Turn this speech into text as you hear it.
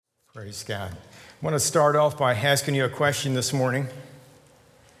Praise God. I want to start off by asking you a question this morning.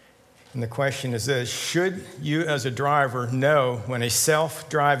 And the question is this: should you as a driver know when a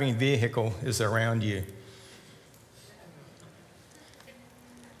self-driving vehicle is around you?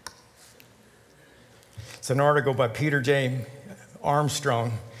 It's an article by Peter J.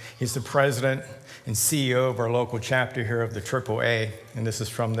 Armstrong. He's the president and CEO of our local chapter here of the AAA. And this is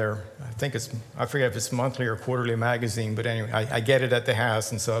from their, I forget if it's monthly or quarterly magazine, but anyway, I get it at the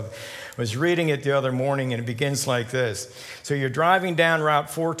house. And so I was reading it the other morning, and it begins like this. So you're driving down Route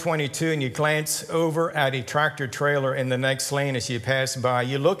 422, and you glance over at a tractor trailer in the next lane as you pass by.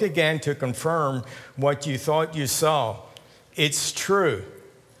 You look again to confirm what you thought you saw. It's true.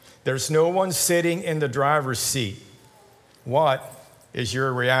 There's no one sitting in the driver's seat. What is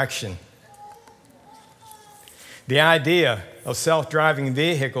your reaction? The idea of self-driving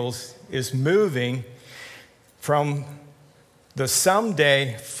vehicles is moving from the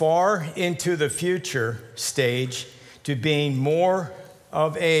someday far into the future stage to being more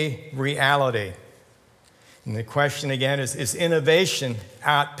of a reality. And the question again is innovation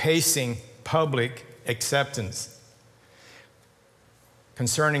outpacing public acceptance?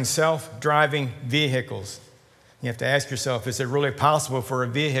 Concerning self-driving vehicles, you have to ask yourself, is it really possible for a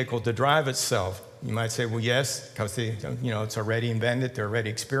vehicle to drive itself? You might say, well, yes, because it's already invented. They're already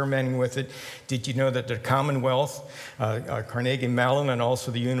experimenting with it. Did you know that the Commonwealth, Carnegie Mellon, and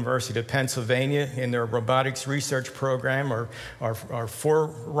also the University of Pennsylvania in their robotics research program are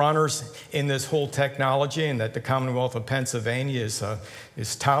forerunners in this whole technology, and that the Commonwealth of Pennsylvania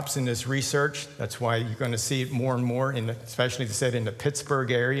is tops in this research? That's why you're going to see it more and more, especially in the Pittsburgh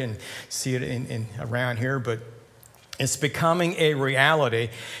area, and see it in around here. But it's becoming a reality.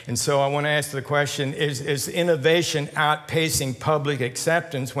 And so I want to ask the question, is innovation outpacing public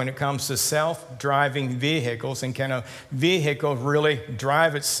acceptance when it comes to self-driving vehicles? And can a vehicle really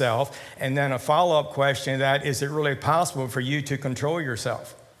drive itself? And then a follow-up question to that, is it really possible for you to control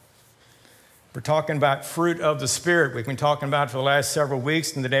yourself? We're talking about fruit of the Spirit. We've been talking about it for the last several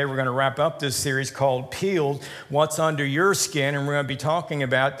weeks, and today we're going to wrap up this series called Peeled, What's Under Your Skin? And we're going to be talking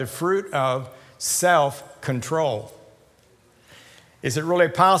about the fruit of self-control. Is it really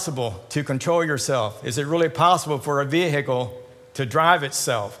possible to control yourself? Is it really possible for a vehicle to drive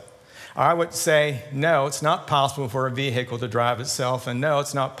itself? I would say, no, it's not possible for a vehicle to drive itself, and no,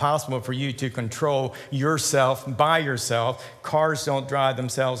 it's not possible for you to control yourself by yourself. Cars don't drive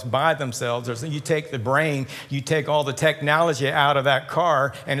themselves by themselves. You take the brain, you take all the technology out of that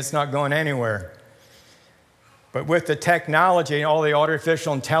car, and it's not going anywhere. But with the technology, all the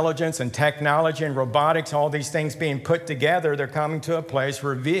artificial intelligence and technology and robotics, all these things being put together, they're coming to a place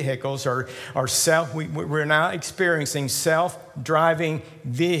where vehicles we're now experiencing self-driving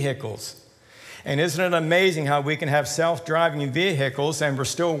vehicles. And isn't it amazing how we can have self-driving vehicles, and we're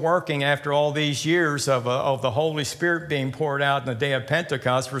still working after all these years of the Holy Spirit being poured out in the day of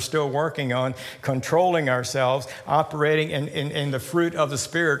Pentecost. We're still working on controlling ourselves, operating in the fruit of the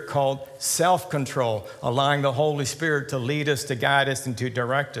Spirit called self-control, allowing the Holy Spirit to lead us, to guide us, and to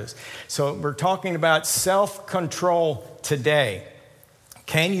direct us. So we're talking about self-control today.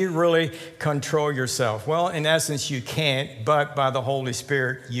 Can you really control yourself? Well, in essence, you can't, but by the Holy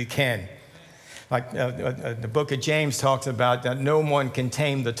Spirit, you can. Like the book of James talks about that no one can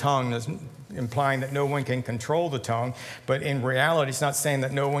tame the tongue, implying that no one can control the tongue. But in reality, it's not saying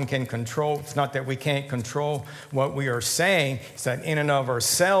that no one can control. It's not that we can't control what we are saying. It's that in and of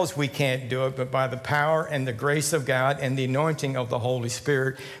ourselves, we can't do it. But by the power and the grace of God and the anointing of the Holy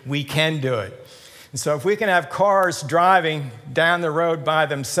Spirit, we can do it. And so if we can have cars driving down the road by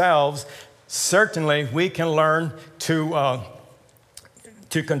themselves, certainly we can learn to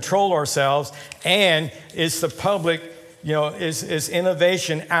control ourselves. And is the public, is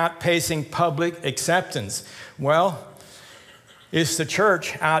innovation outpacing public acceptance? Well, is the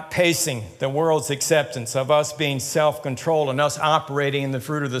church outpacing the world's acceptance of us being self-controlled and us operating in the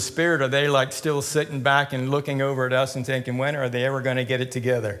fruit of the Spirit? Are they like still sitting back and looking over at us and thinking, when are they ever going to get it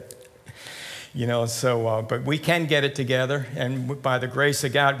together? But we can get it together, and by the grace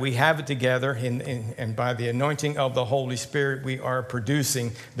of God, we have it together, and by the anointing of the Holy Spirit, we are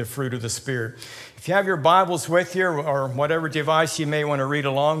producing the fruit of the Spirit. If you have your Bibles with you, or whatever device you may want to read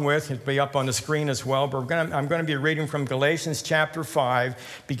along with, it'll be up on the screen as well, but I'm going to be reading from Galatians chapter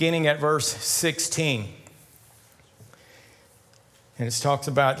 5, beginning at verse 16. And it talks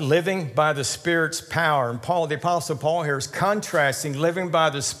about living by the Spirit's power. And Paul, the Apostle Paul here is contrasting living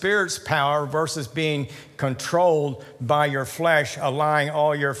by the Spirit's power versus being controlled by your flesh, allowing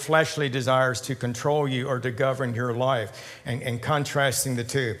all your fleshly desires to control you or to govern your life, and contrasting the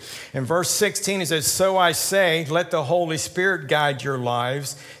two. In verse 16, it says, "So I say, let the Holy Spirit guide your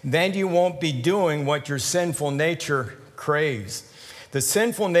lives. Then you won't be doing what your sinful nature craves." The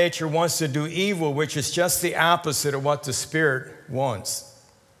sinful nature wants to do evil, which is just the opposite of what the Spirit wants.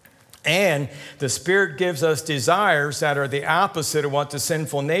 And the Spirit gives us desires that are the opposite of what the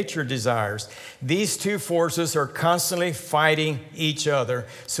sinful nature desires. These two forces are constantly fighting each other,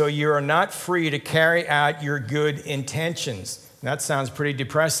 so you are not free to carry out your good intentions. That sounds pretty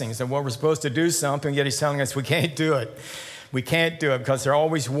depressing. So we're supposed to do something, yet he's telling us we can't do it. We can't do it because they're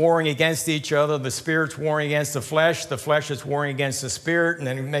always warring against each other. The Spirit's warring against the flesh is warring against the Spirit. And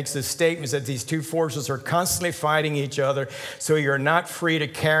then he makes this statement that these two forces are constantly fighting each other, so you're not free to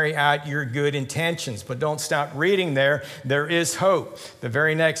carry out your good intentions. But don't stop reading there. There is hope. The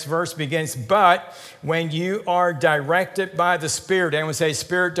very next verse begins, "But when you are directed by the Spirit," everyone say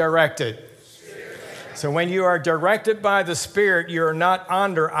Spirit directed. So when you are directed by the Spirit, you're not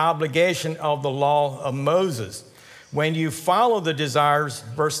under obligation of the law of Moses. When you follow the desires,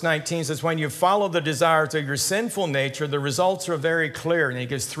 verse 19 says, when you follow the desires of your sinful nature, the results are very clear. And he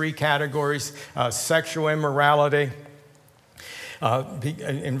gives three categories: sexual immorality.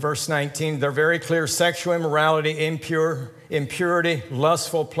 In verse 19, they're very clear: sexual immorality, impurity,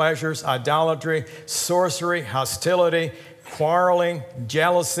 lustful pleasures, idolatry, sorcery, hostility, quarreling,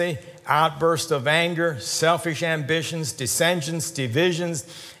 jealousy, outbursts of anger, selfish ambitions, dissensions, divisions,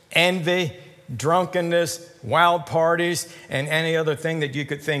 envy, drunkenness, wild parties, and any other thing that you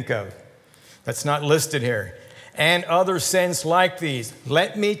could think of that's not listed here, and other sins like these.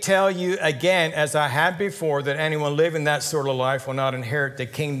 Let me tell you again, as I have before, that anyone living that sort of life will not inherit the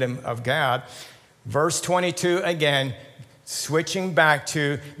kingdom of God. Verse 22 again, switching back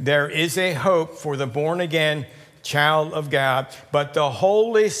to, there is a hope for the born again child of God, but the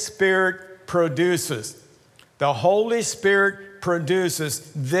Holy Spirit produces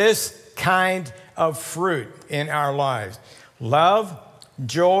this kind of fruit in our lives: love,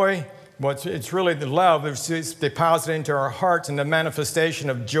 joy. Well, it's really the love that's deposited into our hearts, and the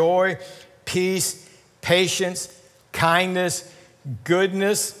manifestation of joy, peace, patience, kindness,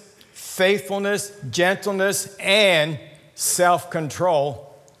 goodness, faithfulness, gentleness, and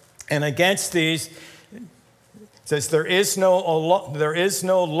self-control. And against these, it says there is no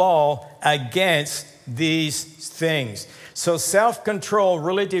law against these things. So self-control,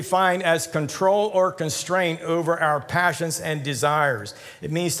 really defined as control or constraint over our passions and desires.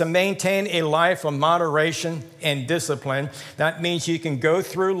 It means to maintain a life of moderation and discipline. That means you can go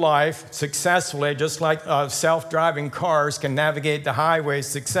through life successfully, just like self-driving cars can navigate the highways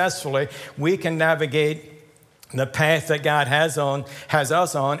successfully. We can navigate the path that God has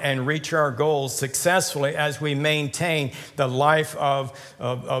us on and reach our goals successfully as we maintain the life of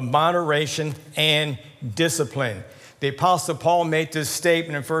moderation and discipline. The Apostle Paul made this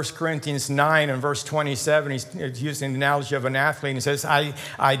statement in 1 Corinthians 9 and verse 27. He's using the analogy of an athlete. He says,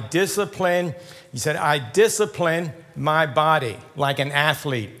 I discipline my body like an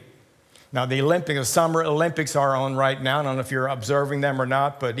athlete. Now, the Summer Olympics are on right now. I don't know if you're observing them or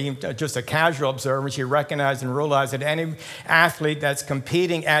not, but even just a casual observer, you recognize and realize that any athlete that's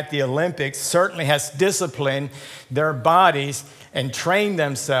competing at the Olympics certainly has disciplined their bodies and trained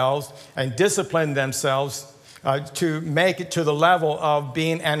themselves and disciplined themselves to make it to the level of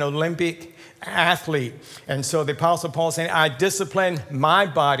being an Olympic athlete. And so the Apostle Paul is saying, I discipline my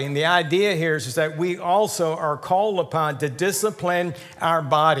body. And the idea here is that we also are called upon to discipline our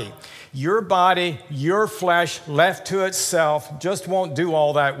body. Your body, your flesh, left to itself, just won't do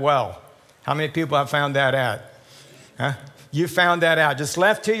all that well. How many people have found that out? Huh? You found that out. Just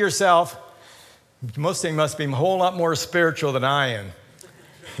left to yourself, most of you must be a whole lot more spiritual than I am.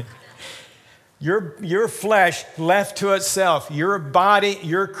 Your flesh left to itself, your body,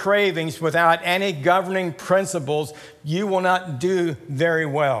 your cravings, without any governing principles, you will not do very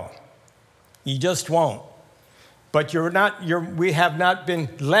well. You just won't. But we have not been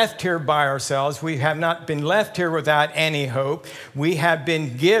left here by ourselves. We have not been left here without any hope. We have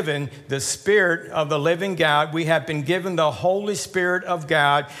been given the Spirit of the living God. We have been given the Holy Spirit of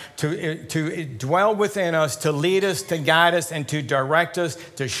God to dwell within us, to lead us, to guide us, and to direct us,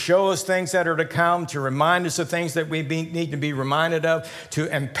 to show us things that are to come, to remind us of things that we need to be reminded of,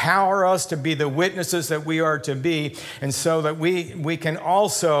 to empower us to be the witnesses that we are to be, and so that we can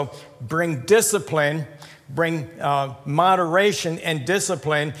also bring discipline bring moderation and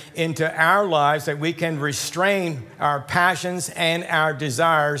discipline into our lives, that we can restrain our passions and our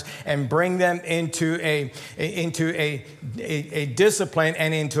desires and bring them into a discipline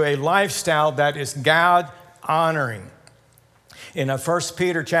and into a lifestyle that is God-honoring. In 1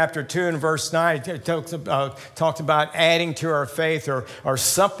 Peter chapter 2 and verse 9, it talks about adding to our faith or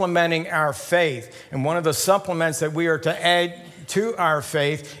supplementing our faith. And one of the supplements that we are to add to our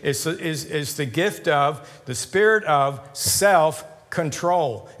faith is the gift of, the spirit of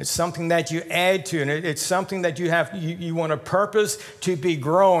self-control. It's something that you add to, and it's something that you want to purpose to be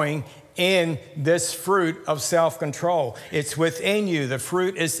growing in this fruit of self-control. It's within you. The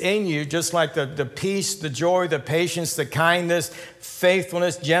fruit is in you, just like the peace, the joy, the patience, the kindness,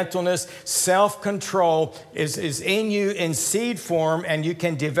 faithfulness, gentleness, self-control is in you in seed form, and you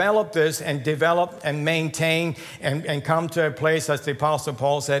can develop this and maintain and come to a place, as the Apostle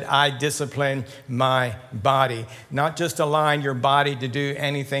Paul said, I discipline my body. Not just align your body to do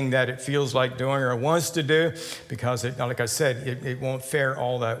anything that it feels like doing or wants to do, because like I said, it won't fare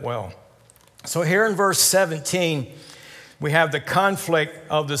all that well. So here in verse 17, we have the conflict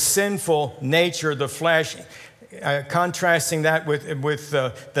of the sinful nature of the flesh, contrasting that with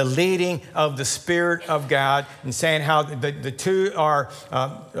the leading of the Spirit of God, and saying how the two are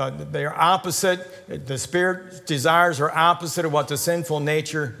they are opposite. The Spirit's desires are opposite of what the sinful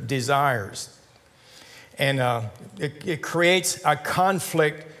nature desires, and it creates a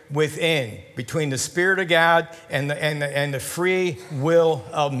conflict within between the Spirit of God and the free will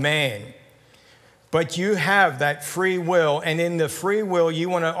of man. But you have that free will, and in the free will, you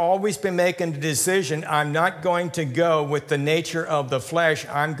want to always be making the decision, I'm not going to go with the nature of the flesh.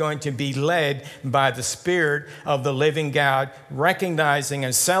 I'm going to be led by the Spirit of the living God, recognizing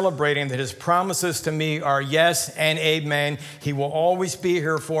and celebrating that His promises to me are yes and amen. He will always be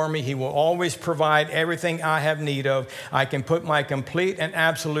here for me. He will always provide everything I have need of. I can put my complete and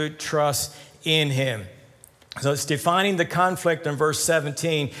absolute trust in Him. So it's defining the conflict in verse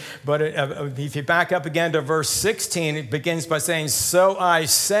 17, but if you back up again to verse 16, it begins by saying, so I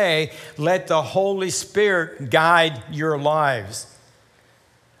say, let the Holy Spirit guide your lives.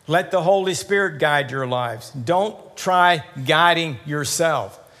 Let the Holy Spirit guide your lives. Don't try guiding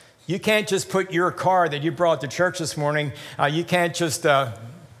yourself. You can't just put your car that you brought to church this morning, you can't just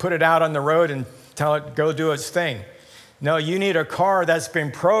put it out on the road and tell it go do its thing. No, you need a car that's been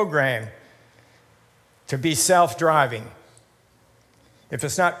programmed to be self-driving. If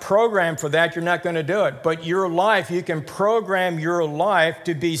it's not programmed for that, you're not going to do it. But your life, you can program your life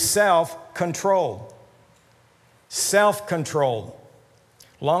to be self-controlled. Self-controlled.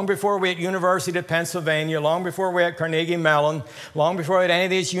 Long before we at University of Pennsylvania, long before we had Carnegie Mellon, long before we had any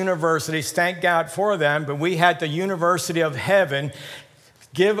of these universities, thank God for them, but we had the University of Heaven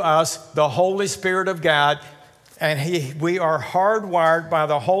give us the Holy Spirit of God. And we are hardwired by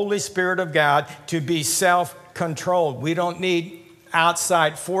the Holy Spirit of God to be self-controlled. We don't need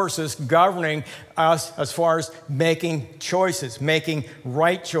outside forces governing us as far as making choices, making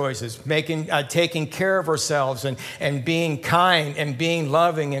right choices, taking care of ourselves and being kind and being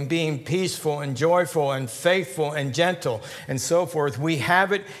loving and being peaceful and joyful and faithful and gentle and so forth. We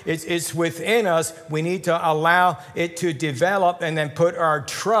have it. It's within us. We need to allow it to develop and then put our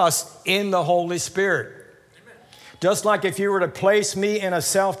trust in the Holy Spirit. Just like if you were to place me in a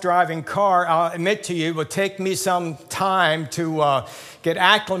self-driving car, I'll admit to you, it would take me some time to get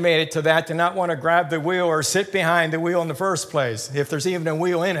acclimated to that, to not want to grab the wheel or sit behind the wheel in the first place. If there's even a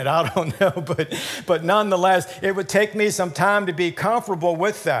wheel in it, I don't know. But nonetheless, it would take me some time to be comfortable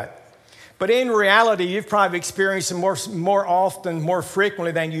with that. But in reality, you've probably experienced it more often, more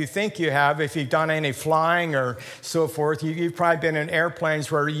frequently than you think you have. If you've done any flying or so forth, you've probably been in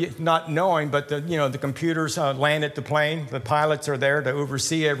airplanes where you're not knowing, but the computers landed the plane. The pilots are there to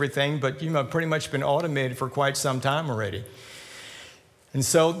oversee everything, but you've pretty much been automated for quite some time already. And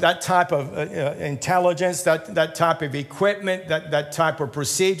so that type of intelligence, that type of equipment, that type of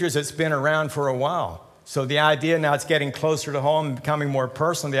procedures, it's been around for a while. So the idea now, it's getting closer to home and becoming more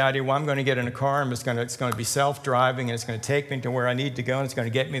personal. The idea, well, I'm going to get in a car and it's going to be self-driving, and it's going to take me to where I need to go, and it's going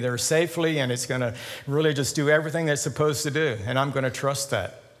to get me there safely, and it's going to really just do everything that it's supposed to do, and I'm going to trust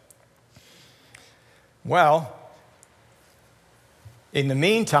that. Well, in the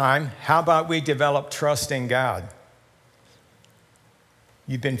meantime, how about we develop trust in God?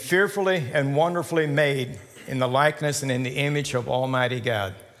 You've been fearfully and wonderfully made in the likeness and in the image of Almighty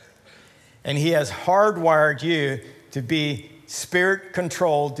God. And He has hardwired you to be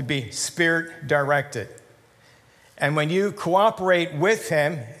Spirit-controlled, to be Spirit-directed. And when you cooperate with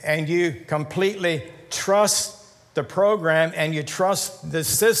Him and you completely trust the program and you trust the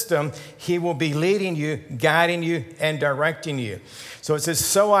system, he will be leading you, guiding you, and directing you. So it says,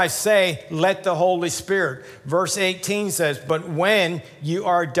 so I say, let the Holy Spirit. Verse 18 says, but when you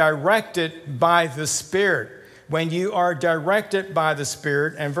are directed by the Spirit, when you are directed by the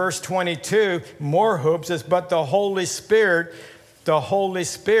Spirit. And verse 22, more hope, says, but the Holy Spirit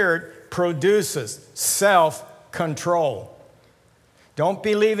produces self-control. Don't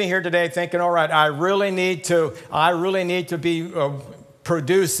be leaving here today thinking, all right, I really need to be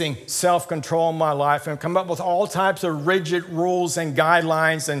producing self-control in my life, and come up with all types of rigid rules and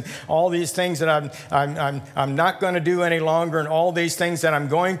guidelines and all these things that I'm not going to do any longer, and all these things that I'm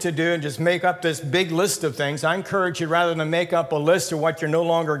going to do, and just make up this big list of things. I encourage you, rather than make up a list of what you're no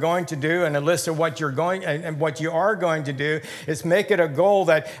longer going to do and a list of what you're going and what you are going to do, is make it a goal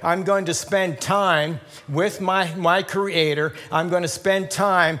that I'm going to spend time with my Creator. I'm going to spend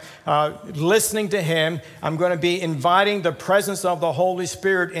time listening to Him. I'm going to be inviting the presence of the Holy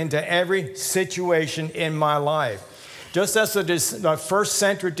Spirit into every situation in my life. Just as the first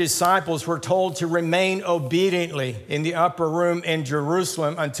century disciples were told to remain obediently in the upper room in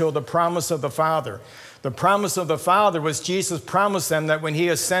Jerusalem until the promise of the Father. The promise of the Father was Jesus promised them that when He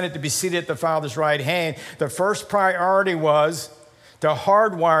ascended to be seated at the Father's right hand, the first priority was to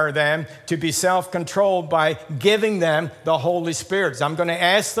hardwire them to be self-controlled by giving them the Holy Spirit. So I'm going to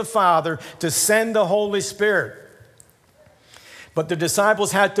ask the Father to send the Holy Spirit. But the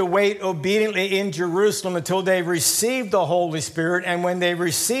disciples had to wait obediently in Jerusalem until they received the Holy Spirit. And when they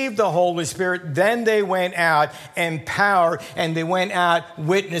received the Holy Spirit, then they went out empowered, and they went out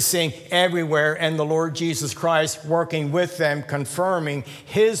witnessing everywhere, and the Lord Jesus Christ working with them, confirming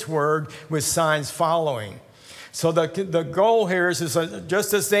His word with signs following. So the goal here is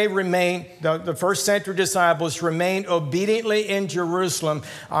just as they remain, the first century disciples remained obediently in Jerusalem,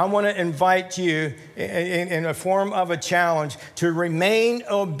 I want to invite you in a form of a challenge to remain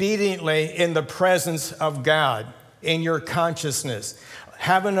obediently in the presence of God, in your consciousness.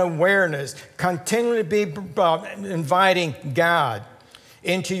 Have an awareness, continually be inviting God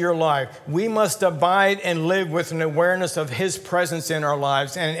into your life. We must abide and live with an awareness of His presence in our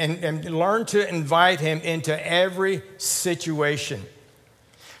lives, and learn to invite Him into every situation.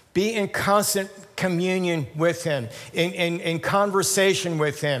 Be in constant communion with Him, in conversation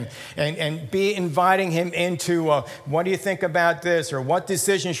with Him, and be inviting Him into, what do you think about this? Or what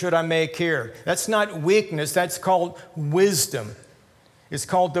decision should I make here? That's not weakness, that's called wisdom. It's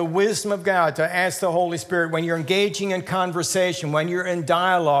called the wisdom of God, to ask the Holy Spirit when you're engaging in conversation, when you're in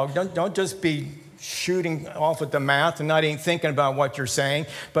dialogue. Don't just be shooting off at the mouth and not even thinking about what you're saying,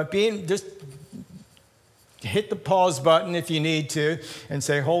 but just hit the pause button if you need to and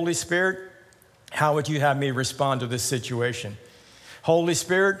say, Holy Spirit, how would you have me respond to this situation? Holy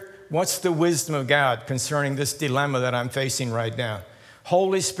Spirit, what's the wisdom of God concerning this dilemma that I'm facing right now?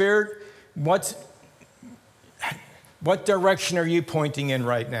 Holy Spirit, what direction are you pointing in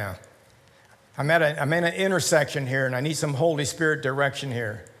right now? I'm at an intersection here, and I need some Holy Spirit direction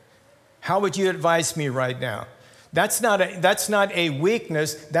here. How would you advise me right now? That's not a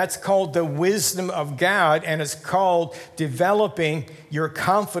weakness. That's called the wisdom of God, and it's called developing your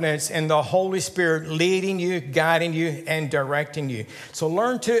confidence in the Holy Spirit leading you, guiding you, and directing you. So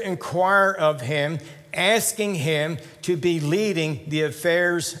learn to inquire of Him, asking Him to be leading the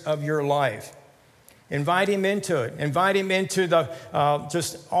affairs of your life. Invite Him into it. Invite Him into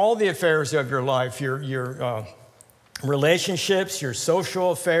just all the affairs of your life, your relationships, your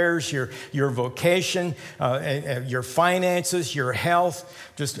social affairs, your vocation, your finances, your health.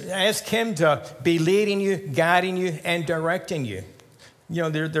 Just ask Him to be leading you, guiding you, and directing you. You know,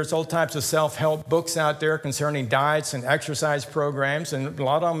 there's all types of self-help books out there concerning diets and exercise programs, and a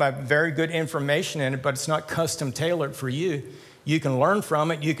lot of them have very good information in it, but it's not custom tailored for you. You can learn from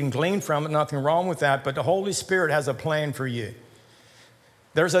it, you can glean from it, nothing wrong with that, but the Holy Spirit has a plan for you.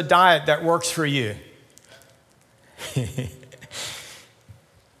 There's a diet that works for you. I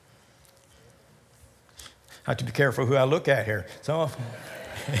have to be careful who I look at here. So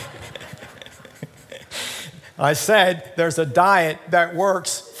I said there's a diet that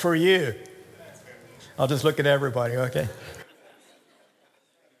works for you. I'll just look at everybody, okay?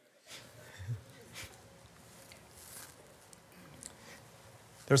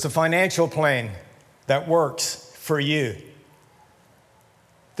 There's a financial plan that works for you.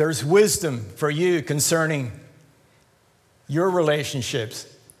 There's wisdom for you concerning your relationships,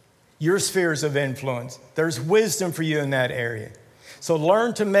 your spheres of influence. There's wisdom for you in that area. So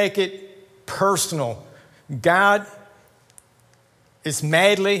learn to make it personal. God is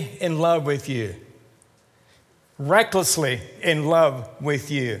madly in love with you, recklessly in love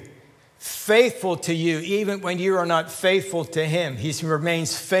with you, faithful to you even when you are not faithful to him. He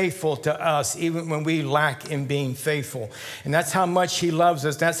remains faithful to us even when we lack in being faithful. And that's how much he loves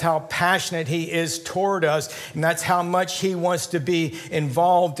us. That's how passionate he is toward us. And that's how much he wants to be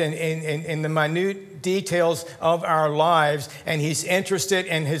involved in the minute details of our lives. And he's interested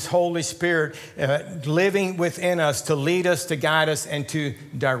in his Holy Spirit living within us to lead us, to guide us, and to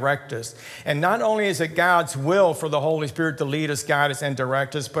direct us. And not only is it God's will for the Holy Spirit to lead us, guide us, and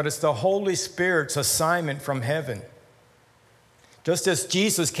direct us, but it's the Holy Spirit's assignment from heaven. Just as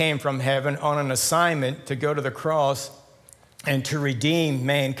Jesus came from heaven on an assignment to go to the cross and to redeem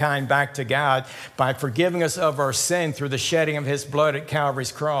mankind back to God by forgiving us of our sin through the shedding of his blood at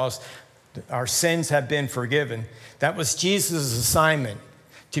Calvary's cross, our sins have been forgiven. That was Jesus' assignment,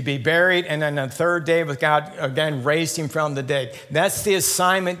 to be buried, and then on the third day with God again raised him from the dead. That's the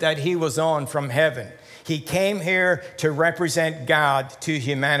assignment that he was on from heaven. He came here to represent God to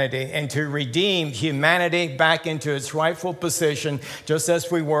humanity and to redeem humanity back into its rightful position, just as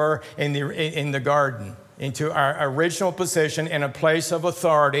we were in the garden, into our original position in a place of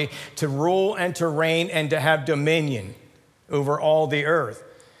authority to rule and to reign and to have dominion over all the earth.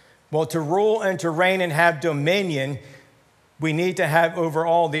 Well, to rule and to reign and have dominion, we need to have over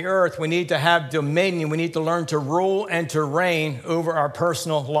all the earth. We need to have dominion. We need to learn to rule and to reign over our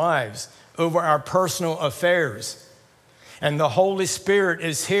personal lives, over our personal affairs. And the Holy Spirit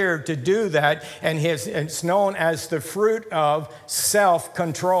is here to do that, and it's known as the fruit of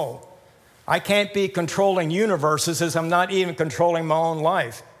self-control. I can't be controlling universes as I'm not even controlling my own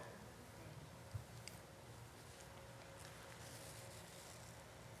life.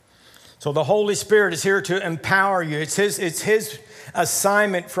 So the Holy Spirit is here to empower you. It's his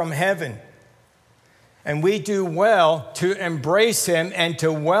assignment from heaven. And we do well to embrace him and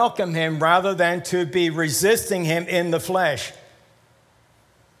to welcome him rather than to be resisting him in the flesh.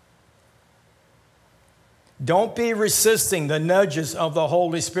 Don't be resisting the nudges of the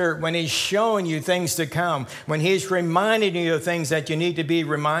Holy Spirit when he's showing you things to come, when he's reminding you of things that you need to be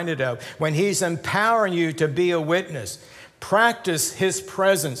reminded of, when he's empowering you to be a witness. Practice his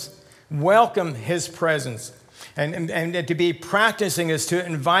presence. Welcome his presence. And to be practicing is to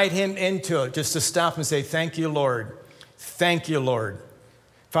invite him into it, just to stop and say, thank you, Lord. Thank you, Lord.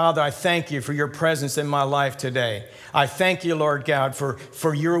 Father, I thank you for your presence in my life today. I thank you, Lord God,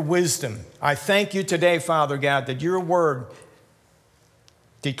 for your wisdom. I thank you today, Father God, that your word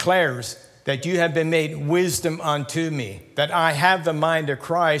declares that you have been made wisdom unto me, that I have the mind of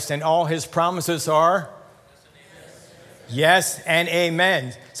Christ, and all his promises are yes and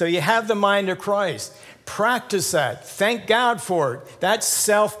amen. So you have the mind of Christ. Practice that. Thank God for it. That's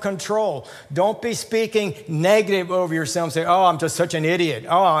self-control. Don't be speaking negative over yourself. Say, oh, I'm just such an idiot.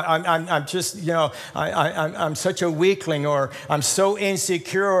 Oh, I'm just, I'm such a weakling, or I'm so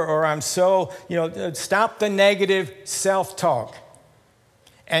insecure, or I'm so, stop the negative self-talk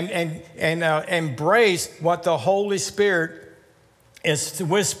and embrace what the Holy Spirit is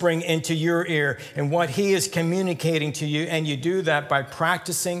whispering into your ear and what he is communicating to you. And you do that by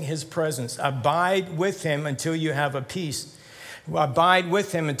practicing his presence. Abide with him until you have a peace. Abide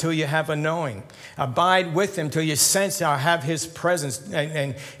with him until you have a knowing. Abide with him until you sense I have his presence,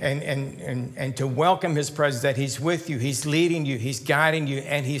 and to welcome his presence, that he's with you, he's leading you, he's guiding you,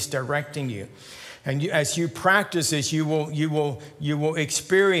 and he's directing you. And as you practice this, you will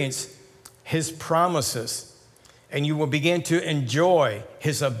experience his promises. And you will begin to enjoy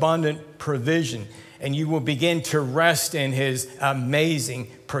his abundant provision. And you will begin to rest in his amazing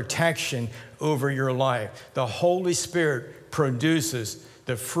protection over your life. The Holy Spirit produces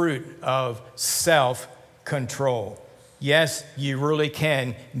the fruit of self-control. Yes, you really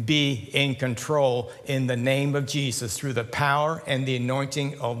can be in control in the name of Jesus through the power and the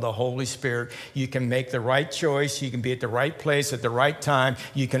anointing of the Holy Spirit. You can make the right choice. You can be at the right place at the right time.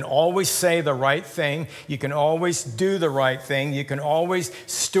 You can always say the right thing. You can always do the right thing. You can always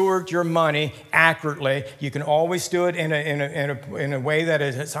steward your money accurately. You can always do it in a way that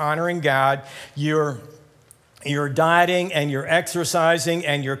is honoring God. You're dieting and you're exercising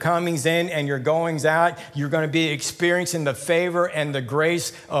and your comings in and your goings out, you're going to be experiencing the favor and the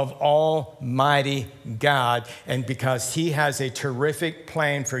grace of Almighty God. And because he has a terrific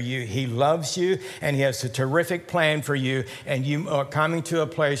plan for you, he loves you and he has a terrific plan for you. And you are coming to a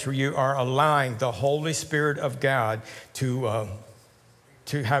place where you are allowing the Holy Spirit of God to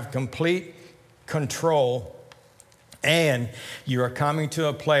have complete control. And you are coming to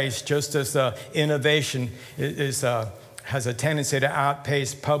a place, just as innovation has a tendency to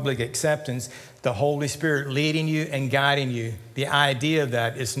outpace public acceptance, the Holy Spirit leading you and guiding you. The idea of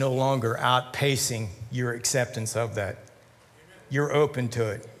that is no longer outpacing your acceptance of that. You're open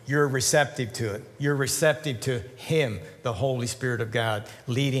to it. you're receptive to it. You're receptive to him, the Holy Spirit of God,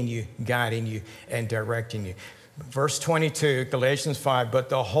 leading you, guiding you, and directing you. Verse 22, Galatians 5, but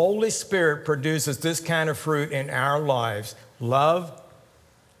the Holy Spirit produces this kind of fruit in our lives: love,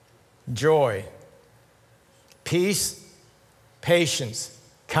 joy, peace, patience,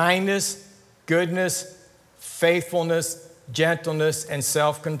 kindness, goodness, faithfulness, gentleness, and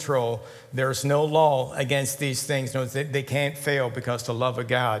self-control. There's no law against these things. No, they can't fail, because the love of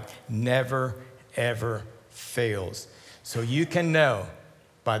God never, ever fails. So you can know,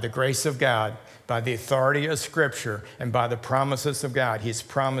 by the grace of God, by the authority of Scripture, and by the promises of God, he's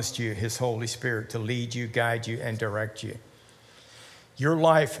promised you his Holy Spirit to lead you, guide you, and direct you. Your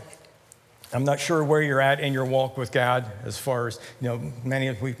life, I'm not sure where you're at in your walk with God, as far as, many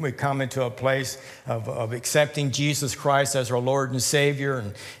of we come into a place of accepting Jesus Christ as our Lord and Savior,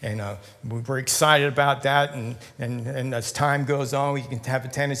 and we're excited about that, and as time goes on, we can have a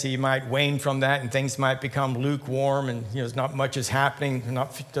tendency, you might wane from that, and things might become lukewarm, and there's not much is happening,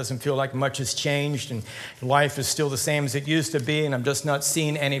 doesn't feel like much has changed, and life is still the same as it used to be, and I'm just not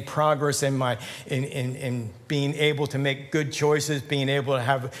seeing any progress in being able to make good choices, being able to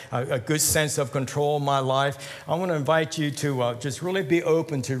have a good sense of control of my life. I want to invite you to just really be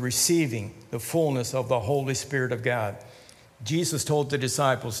open to receiving the fullness of the Holy Spirit of God. Jesus told the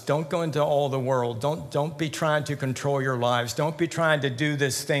disciples, don't go into all the world. Don't be trying to control your lives. Don't be trying to do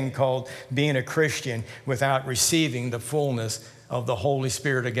this thing called being a Christian without receiving the fullness of the Holy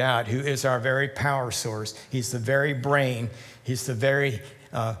Spirit of God, who is our very power source. He's the very brain. He's the very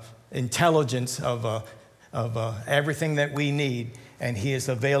intelligence of everything that we need. And he is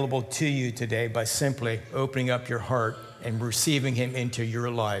available to you today by simply opening up your heart and receiving him into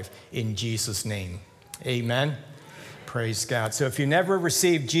your life in Jesus' name. Amen. Praise God. So if you never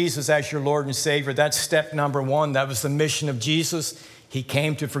received Jesus as your Lord and Savior, that's step number one. That was the mission of Jesus. He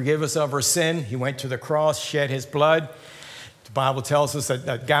came to forgive us of our sin. He went to the cross, shed his blood. The Bible tells us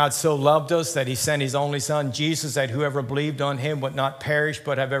that God so loved us that he sent his only son, Jesus, that whoever believed on him would not perish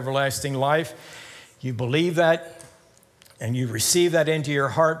but have everlasting life. You believe that, and you receive that into your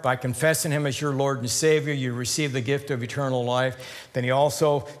heart by confessing him as your Lord and Savior. You receive the gift of eternal life. Then he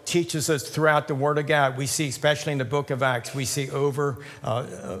also teaches us throughout the Word of God. We see, especially in the book of Acts, we see over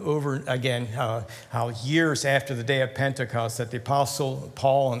again how years after the day of Pentecost that the Apostle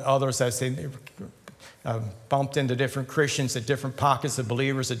Paul and others, as they bumped into different Christians at different pockets of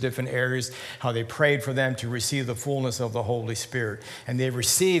believers at different areas, how they prayed for them to receive the fullness of the Holy Spirit. And they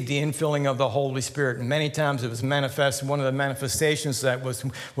received the infilling of the Holy Spirit. And many times it was manifest. One of the manifestations that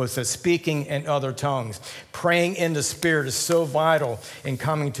was the speaking in other tongues. Praying in the Spirit is so vital in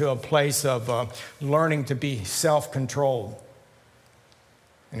coming to a place of learning to be self-controlled.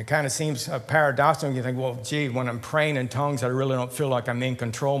 And it kind of seems paradoxical. You think, well, gee, when I'm praying in tongues, I really don't feel like I'm in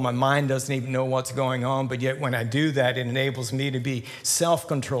control. My mind doesn't even know what's going on. But yet when I do that, it enables me to be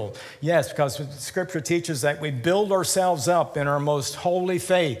self-controlled. Yes, because Scripture teaches that we build ourselves up in our most holy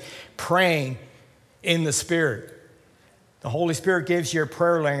faith, praying in the Spirit. The Holy Spirit gives you a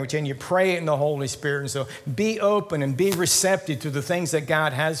prayer language, and you pray in the Holy Spirit. And so be open and be receptive to the things that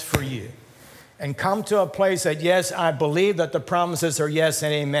God has for you. And come to a place that, yes, I believe that the promises are yes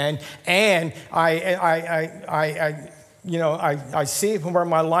and amen. And I see where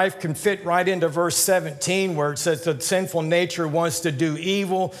my life can fit right into verse 17, where it says the sinful nature wants to do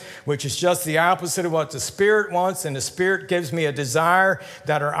evil, which is just the opposite of what the Spirit wants. And the Spirit gives me a desire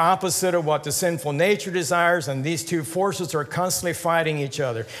that are opposite of what the sinful nature desires. And these two forces are constantly fighting each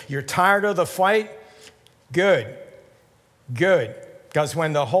other. You're tired of the fight? Good. Because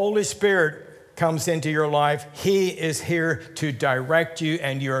when the Holy Spirit comes into your life, he is here to direct you,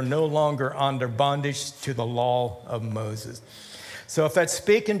 and you are no longer under bondage to the law of Moses. So if that's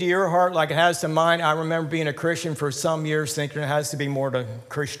speaking to your heart like it has to mine, I remember being a Christian for some years thinking it has to be more to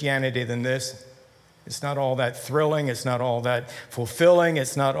Christianity than this. It's not all that thrilling. It's not all that fulfilling.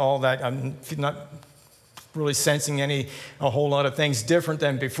 It's not all that, I'm not really sensing a whole lot of things different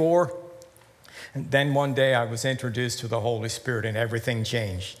than before. And then one day I was introduced to the Holy Spirit, and everything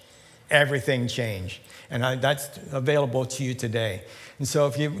changed. Everything changed. And that's available to you today. And so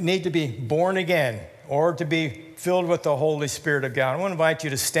if you need to be born again or to be filled with the Holy Spirit of God, I want to invite you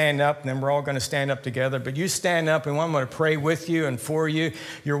to stand up, and then we're all going to stand up together. But you stand up, and I'm going to pray with you and for you.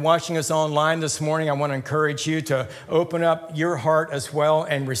 You're watching us online this morning. I want to encourage you to open up your heart as well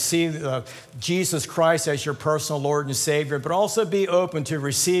and receive Jesus Christ as your personal Lord and Savior, but also be open to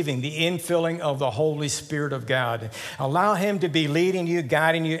receiving the infilling of the Holy Spirit of God. Allow him to be leading you,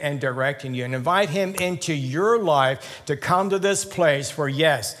 guiding you, and directing you, and invite him into your life to come to this place where,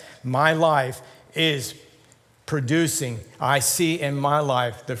 yes, my life is producing. I see in my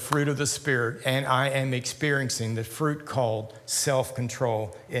life the fruit of the Spirit, and I am experiencing the fruit called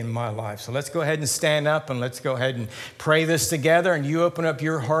self-control in my life. So let's go ahead and stand up and let's go ahead and pray this together, and you open up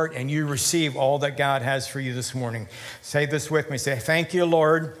your heart and you receive all that God has for you this morning. Say this with me. Say, thank you,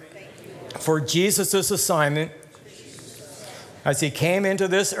 Lord, for Jesus' assignment as he came into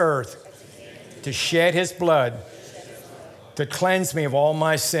this earth to shed his blood to cleanse me of all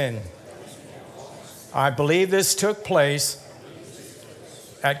my sin. I believe this took place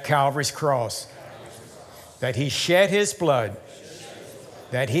at Calvary's cross, that he shed his blood,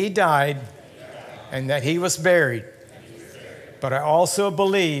 that he died, and that he was buried. But I also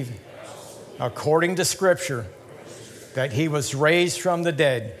believe, according to Scripture, that he was raised from the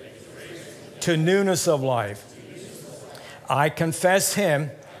dead to newness of life. I confess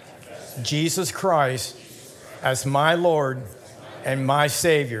him, Jesus Christ, as my Lord and my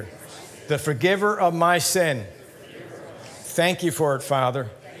Savior, the forgiver of my sin. Thank you for it, Father.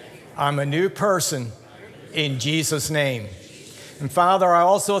 I'm a new person in Jesus' name. And Father, I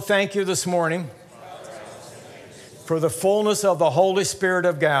also thank you this morning for the fullness of the Holy Spirit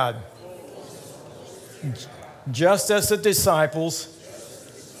of God. Just as the disciples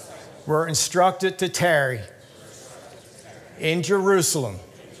were instructed to tarry in Jerusalem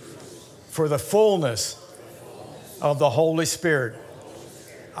for the fullness of the Holy Spirit,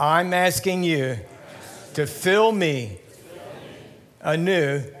 I'm asking you to fill me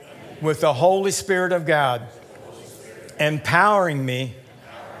anew with the Holy Spirit of God, empowering me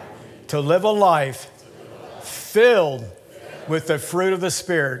to live a life filled with the fruit of the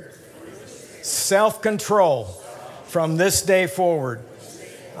Spirit, self-control from this day forward.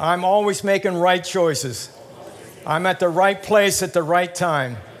 I'm always making right choices. I'm at the right place at the right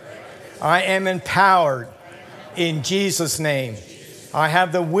time. I am empowered in Jesus' name. I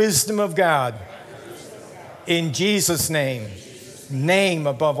have the wisdom of God in Jesus' name, name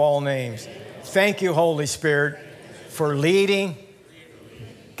above all names. Thank you, Holy Spirit, for leading,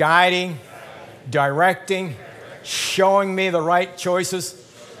 guiding, directing, showing me the right choices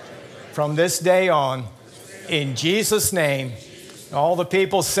from this day on. In Jesus' name, all the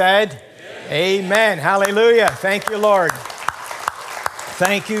people said, amen. Hallelujah. Thank you, Lord.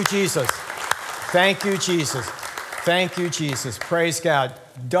 Thank you, Jesus. Thank you, Jesus. Thank you, Jesus. Praise God.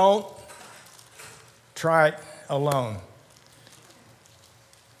 Don't try it alone.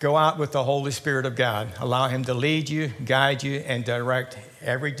 Go out with the Holy Spirit of God. Allow him to lead you, guide you, and direct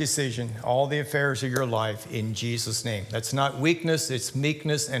every decision, all the affairs of your life in Jesus' name. That's not weakness, it's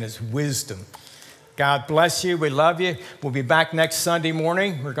meekness, and it's wisdom. God bless you. We love you. We'll be back next Sunday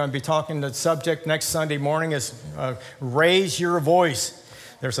morning. We're going to be talking, the subject next Sunday morning is raise your voice.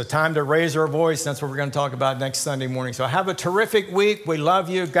 There's a time to raise our voice. That's what we're going to talk about next Sunday morning. So have a terrific week. We love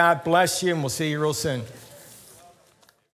you. God bless you, and we'll see you real soon.